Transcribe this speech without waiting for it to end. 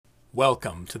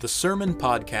Welcome to the Sermon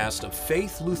Podcast of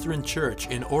Faith Lutheran Church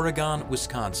in Oregon,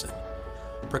 Wisconsin,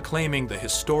 proclaiming the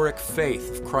historic faith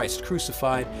of Christ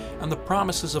crucified and the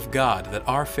promises of God that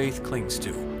our faith clings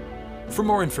to. For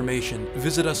more information,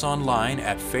 visit us online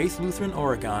at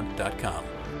faithlutheranoregon.com.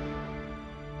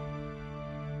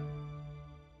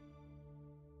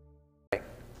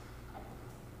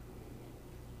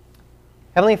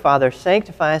 Heavenly Father,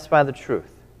 sanctify us by the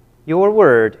truth. Your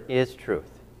word is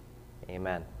truth.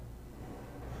 Amen.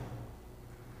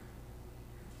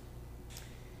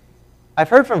 I've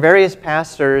heard from various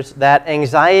pastors that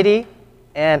anxiety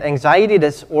and anxiety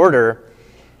disorder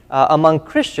among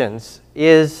Christians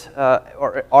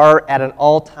are at an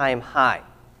all-time high.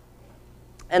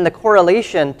 And the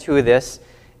correlation to this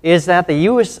is that the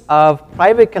use of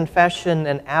private confession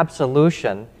and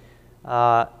absolution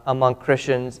among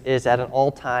Christians is at an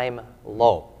all-time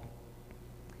low.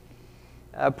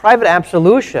 Private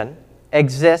absolution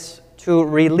exists to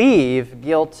relieve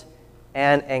guilt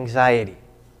and anxiety.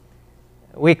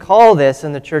 We call this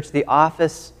in the church the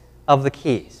office of the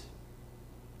keys.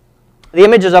 The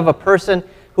image is of a person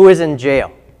who is in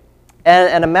jail,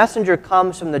 and a messenger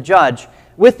comes from the judge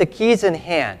with the keys in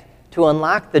hand to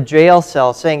unlock the jail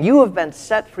cell, saying, "You have been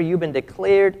set free, you've been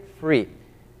declared free."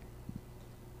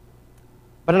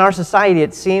 But in our society,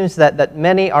 it seems that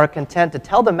many are content to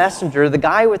tell the messenger, the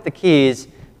guy with the keys,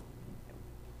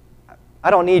 "I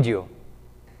don't need you.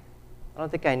 I don't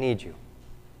think I need you."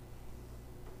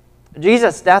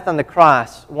 Jesus' death on the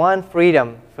cross won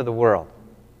freedom for the world.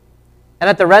 And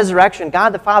at the resurrection,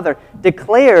 God the Father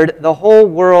declared the whole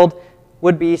world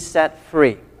would be set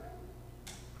free.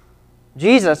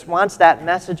 Jesus wants that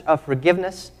message of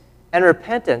forgiveness and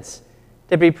repentance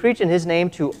to be preached in His name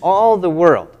to all the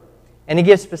world. And He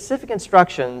gives specific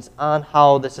instructions on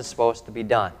how this is supposed to be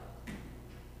done.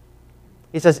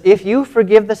 He says, "If you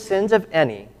forgive the sins of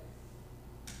any,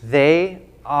 they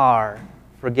are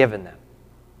forgiven them."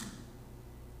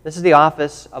 This is the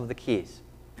office of the keys.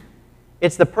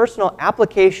 It's the personal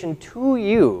application to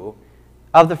you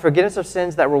of the forgiveness of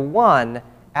sins that were won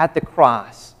at the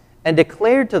cross and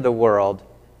declared to the world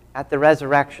at the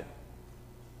resurrection.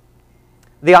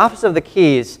 The office of the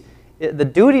keys, the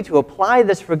duty to apply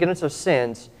this forgiveness of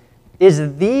sins,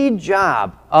 is the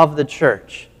job of the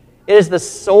church. It is the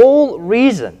sole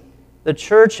reason the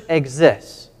church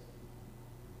exists.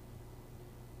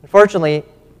 Unfortunately,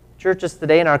 churches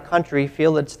today in our country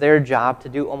feel it's their job to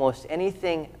do almost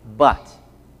anything but.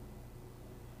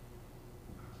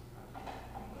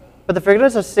 But the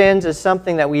forgiveness of sins is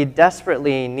something that we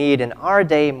desperately need in our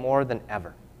day more than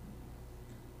ever.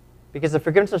 Because the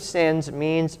forgiveness of sins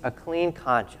means a clean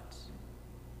conscience.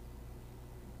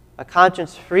 A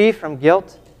conscience free from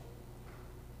guilt.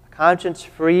 A conscience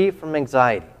free from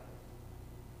anxiety.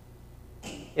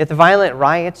 If the violent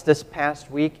riots this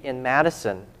past week in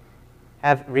Madison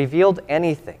have revealed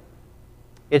anything,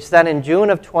 it's that in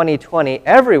June of 2020,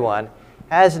 everyone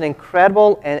has an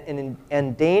incredible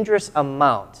and dangerous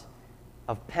amount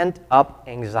of pent-up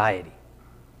anxiety.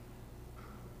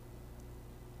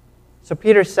 So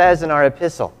Peter says in our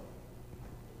epistle,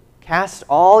 "Cast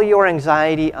all your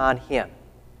anxiety on Him,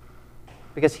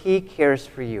 because He cares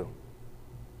for you."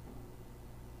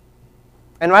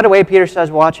 And right away, Peter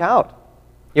says, watch out.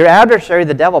 Your adversary,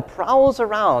 the devil, prowls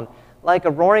around like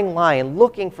a roaring lion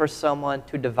looking for someone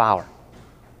to devour.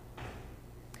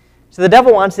 So the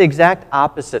devil wants the exact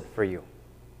opposite for you.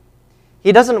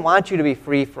 He doesn't want you to be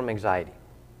free from anxiety.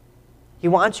 He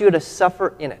wants you to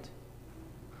suffer in it.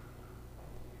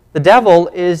 The devil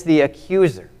is the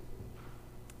accuser.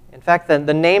 In fact, the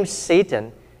name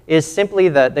Satan is simply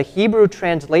the Hebrew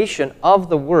translation of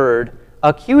the word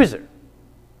accuser.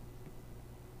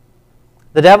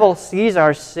 The devil sees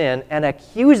our sin and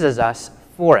accuses us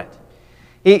for it.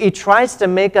 He tries to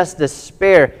make us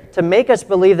despair, to make us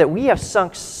believe that we have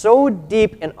sunk so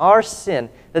deep in our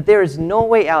sin that there is no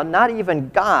way out, not even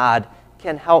God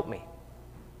can help me.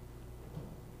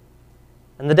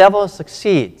 And the devil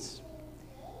succeeds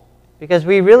because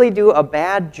we really do a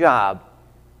bad job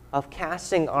of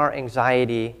casting our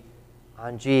anxiety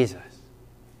on Jesus.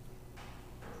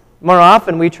 More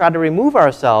often, we try to remove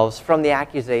ourselves from the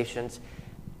accusations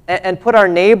and put our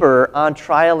neighbor on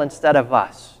trial instead of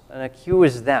us and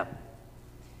accuse them.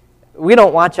 We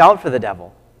don't watch out for the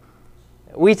devil.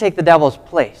 We take the devil's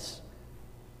place.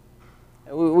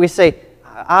 We say,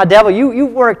 devil,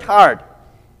 you've worked hard.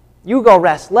 You go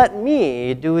rest. Let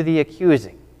me do the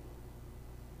accusing.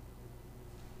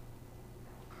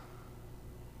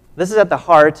 This is at the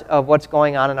heart of what's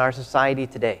going on in our society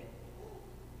today.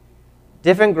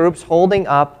 Different groups holding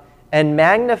up and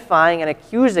magnifying and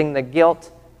accusing the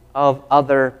guilt of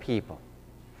other people.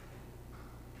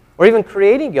 or even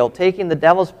creating guilt, taking the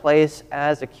devil's place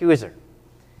as accuser.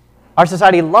 Our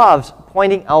society loves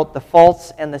pointing out the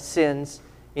faults and the sins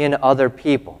in other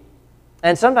people,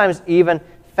 and sometimes even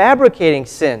fabricating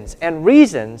sins and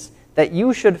reasons that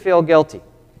you should feel guilty.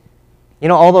 You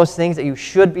know, all those things that you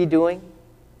should be doing,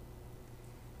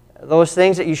 those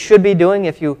things that you should be doing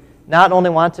if you not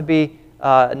only want to be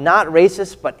not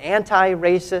racist but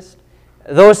anti-racist,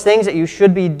 those things that you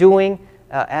should be doing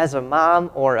as a mom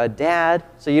or a dad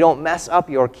so you don't mess up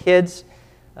your kids,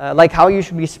 like how you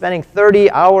should be spending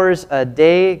 30 hours a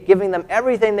day, giving them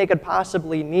everything they could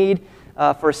possibly need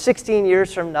for 16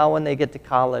 years from now when they get to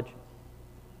college.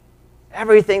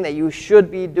 Everything that you should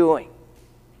be doing.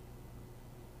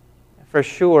 For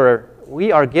sure,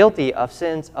 we are guilty of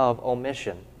sins of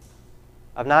omission,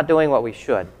 of not doing what we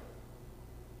should.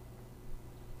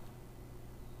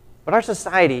 But our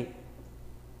society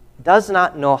does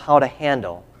not know how to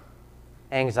handle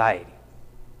anxiety.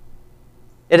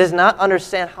 It does not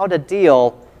understand how to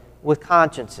deal with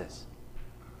consciences.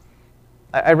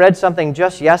 I read something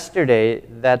just yesterday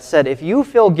that said if you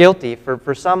feel guilty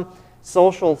for some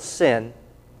social sin,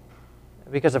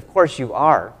 because of course you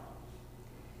are,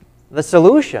 the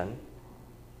solution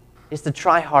is to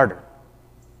try harder.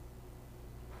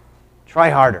 Try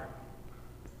harder.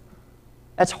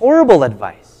 That's horrible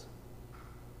advice.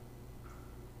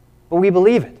 But we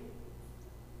believe it.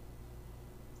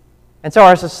 And so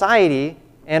our society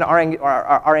and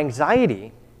our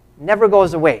anxiety never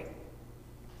goes away,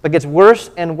 but gets worse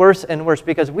and worse and worse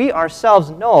because we ourselves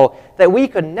know that we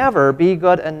could never be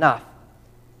good enough.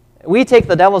 We take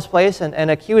the devil's place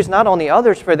and accuse not only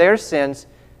others for their sins,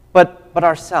 but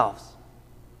ourselves.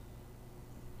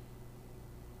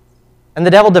 And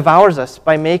the devil devours us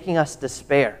by making us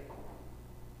despair,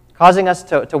 causing us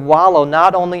to wallow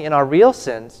not only in our real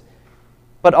sins,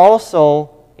 but also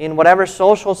in whatever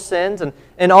social sins and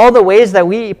in all the ways that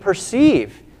we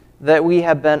perceive that we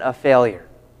have been a failure.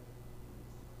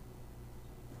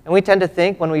 And we tend to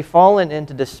think when we fall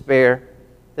into despair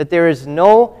that there is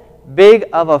no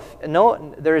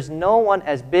one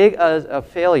as big as a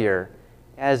failure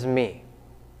as me.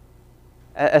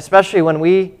 Especially when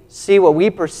we see what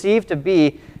we perceive to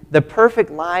be the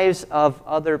perfect lives of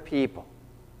other people.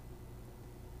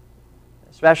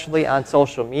 Especially on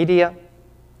social media,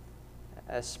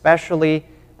 especially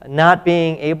not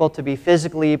being able to be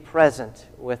physically present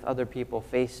with other people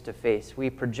face to face. We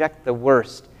project the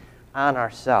worst on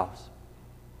ourselves.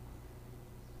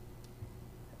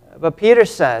 But Peter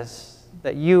says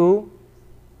that you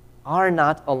are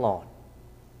not alone.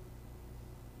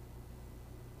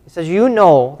 He says, you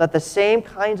know that the same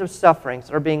kinds of sufferings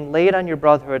are being laid on your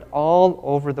brotherhood all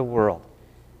over the world.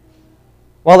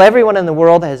 While everyone in the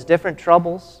world has different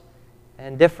troubles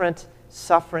and different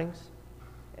sufferings,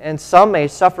 and some may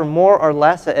suffer more or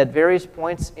less at various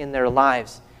points in their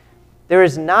lives, there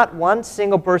is not one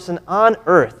single person on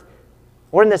earth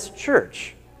or in this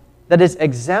church that is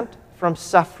exempt from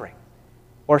suffering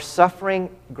or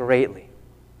suffering greatly.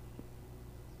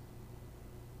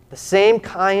 The same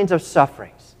kinds of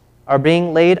sufferings are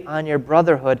being laid on your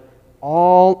brotherhood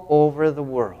all over the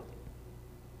world.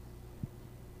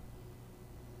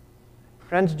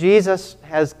 Friends, Jesus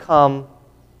has come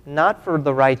not for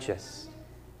the righteous,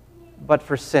 but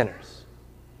for sinners.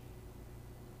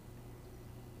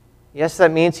 Yes,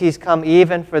 that means he's come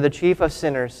even for the chief of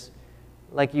sinners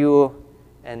like you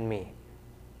and me.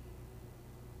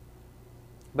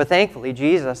 But thankfully,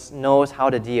 Jesus knows how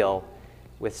to deal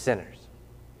with sinners.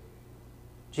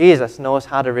 Jesus knows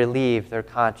how to relieve their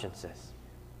consciences,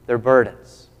 their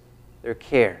burdens, their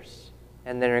cares,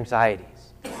 and their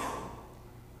anxieties.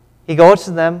 He goes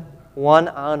to them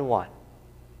one-on-one,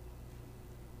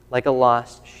 like a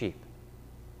lost sheep.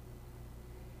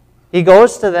 He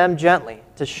goes to them gently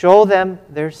to show them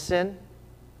their sin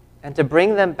and to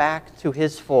bring them back to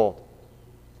His fold.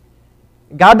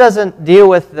 God doesn't deal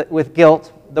with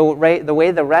guilt the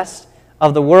way the rest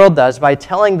of the world does by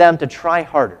telling them to try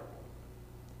harder.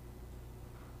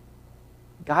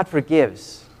 God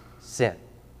forgives sin.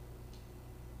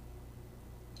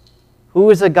 Who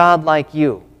is a God like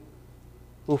you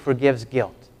who forgives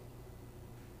guilt?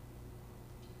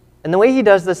 And the way He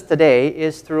does this today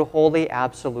is through holy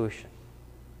absolution,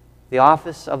 the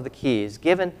office of the keys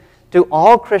given to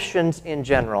all Christians in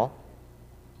general,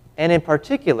 and in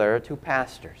particular to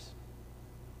pastors.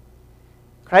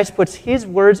 Christ puts His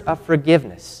words of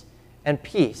forgiveness and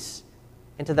peace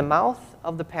into the mouth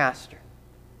of the pastor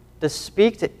to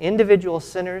speak to individual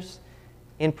sinners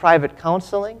in private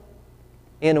counseling,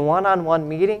 in one-on-one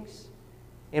meetings,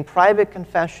 in private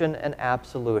confession and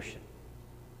absolution.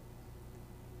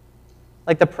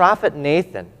 Like the prophet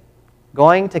Nathan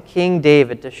going to King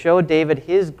David to show David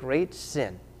his great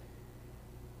sin.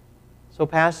 So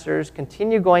pastors,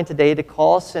 continue going today to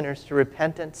call sinners to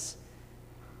repentance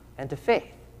and to faith.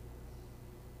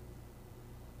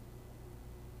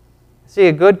 See,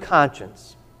 a good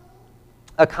conscience,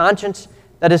 a conscience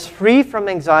that is free from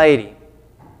anxiety,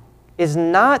 is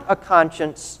not a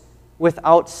conscience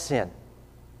without sin.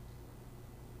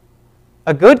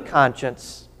 A good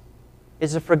conscience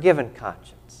is a forgiven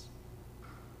conscience.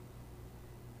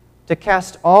 To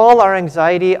cast all our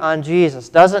anxiety on Jesus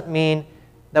doesn't mean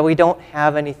that we don't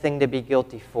have anything to be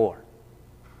guilty for.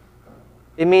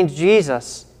 It means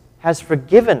Jesus has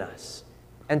forgiven us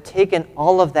and taken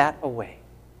all of that away.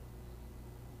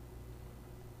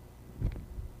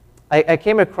 I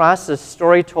came across this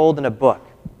story told in a book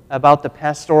about the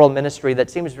pastoral ministry that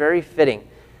seems very fitting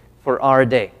for our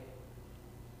day.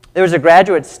 There was a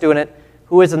graduate student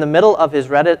who was in the middle of his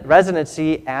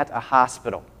residency at a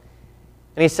hospital.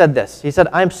 And he said this. He said,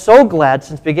 "I'm so glad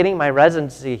since beginning my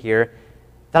residency here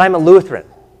that I'm a Lutheran."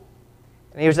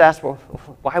 And he was asked, "Well,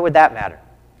 why would that matter?"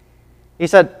 He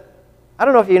said, "I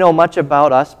don't know if you know much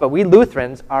about us, but we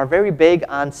Lutherans are very big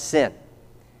on sin.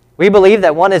 We believe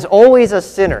that one is always a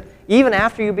sinner. Even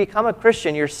after you become a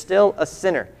Christian, you're still a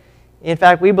sinner. In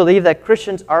fact, we believe that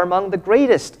Christians are among the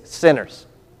greatest sinners."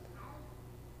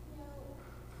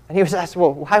 And he was asked,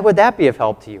 "Well, why would that be of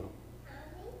help to you?"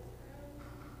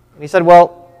 And he said,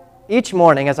 "Well, each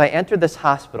morning as I enter this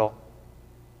hospital,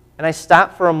 and I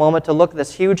stop for a moment to look at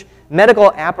this huge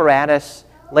medical apparatus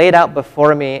laid out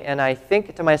before me, and I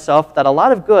think to myself that a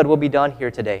lot of good will be done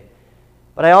here today.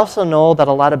 But I also know that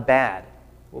a lot of bad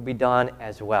will be done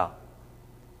as well.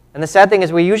 And the sad thing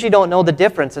is we usually don't know the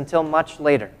difference until much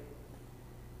later,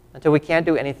 until we can't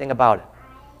do anything about it.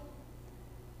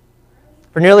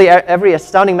 For nearly every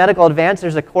astounding medical advance,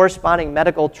 there's a corresponding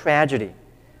medical tragedy.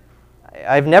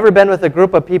 I've never been with a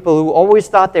group of people who always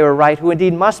thought they were right, who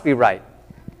indeed must be right.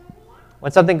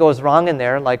 When something goes wrong in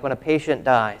there, like when a patient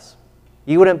dies,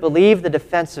 you wouldn't believe the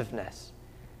defensiveness.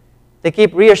 They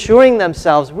keep reassuring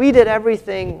themselves, we did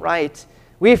everything right.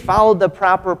 We followed the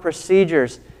proper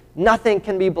procedures. Nothing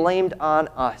can be blamed on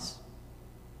us.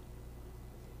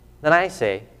 Then I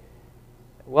say,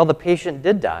 well, the patient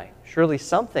did die. Surely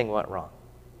something went wrong.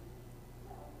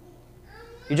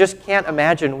 You just can't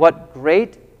imagine what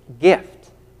great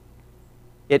gift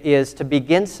it is to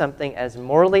begin something as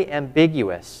morally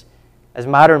ambiguous as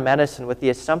modern medicine with the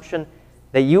assumption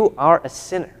that you are a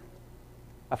sinner,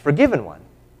 a forgiven one,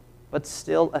 but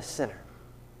still a sinner.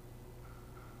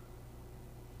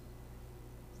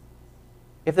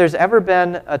 If there's ever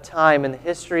been a time in the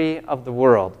history of the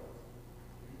world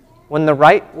when the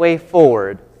right way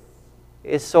forward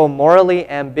is so morally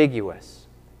ambiguous,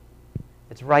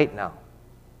 it's right now.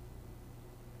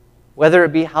 Whether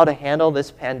it be how to handle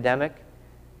this pandemic,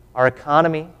 our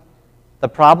economy, the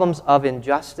problems of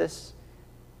injustice,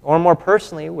 or more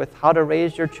personally, with how to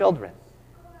raise your children,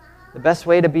 the best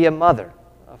way to be a mother,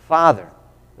 a father,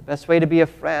 the best way to be a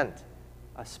friend,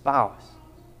 a spouse.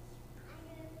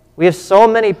 We have so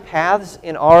many paths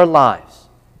in our lives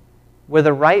where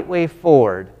the right way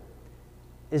forward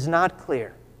is not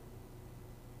clear.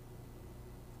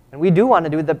 And we do want to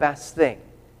do the best thing.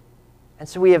 And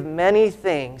so we have many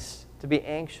things to be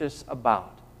anxious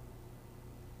about.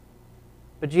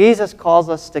 But Jesus calls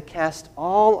us to cast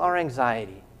all our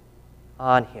anxiety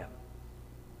on Him,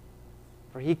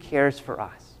 for He cares for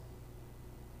us.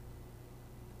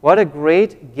 What a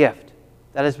great gift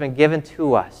that has been given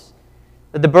to us.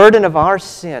 That the burden of our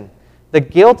sin, the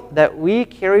guilt that we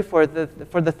carry for the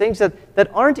things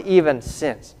that aren't even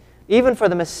sins, even for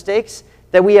the mistakes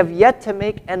that we have yet to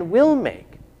make and will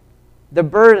make, the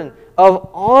burden of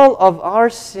all of our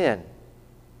sin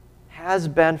has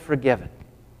been forgiven.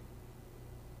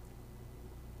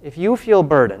 If you feel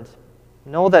burdened,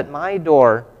 know that my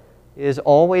door is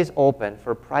always open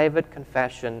for private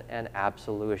confession and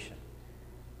absolution.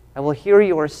 I will hear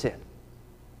your sin,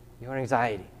 your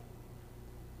anxiety.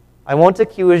 I won't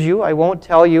accuse you. I won't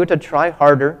tell you to try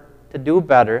harder, to do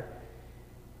better.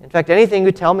 In fact, anything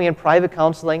you tell me in private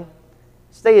counseling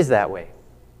stays that way.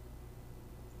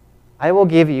 I will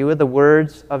give you the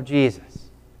words of Jesus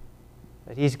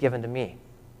that He's given to me,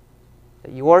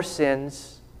 that your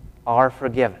sins are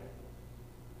forgiven,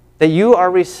 that you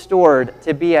are restored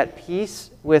to be at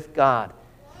peace with God,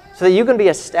 so that you can be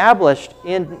established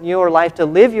in your life to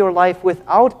live your life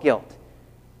without guilt,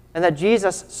 and that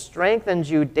Jesus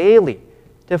strengthens you daily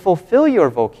to fulfill your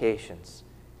vocations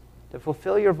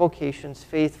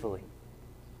faithfully,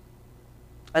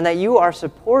 and that you are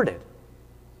supported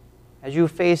as you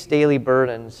face daily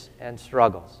burdens and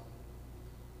struggles.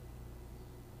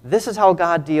 This is how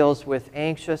God deals with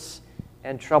anxious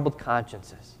and troubled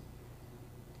consciences,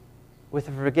 with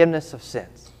the forgiveness of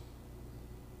sins.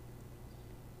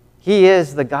 He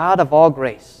is the God of all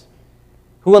grace,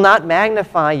 who will not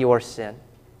magnify your sin,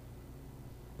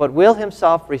 but will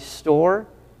himself restore,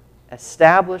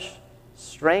 establish,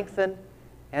 strengthen,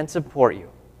 and support you.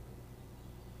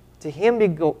 To him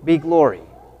be glory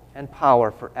and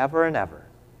power forever and ever.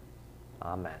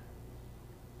 Amen.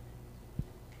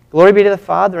 Glory be to the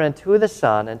Father, and to the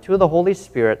Son, and to the Holy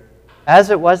Spirit, as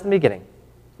it was in the beginning,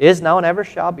 is now, and ever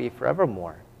shall be,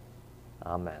 forevermore.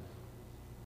 Amen.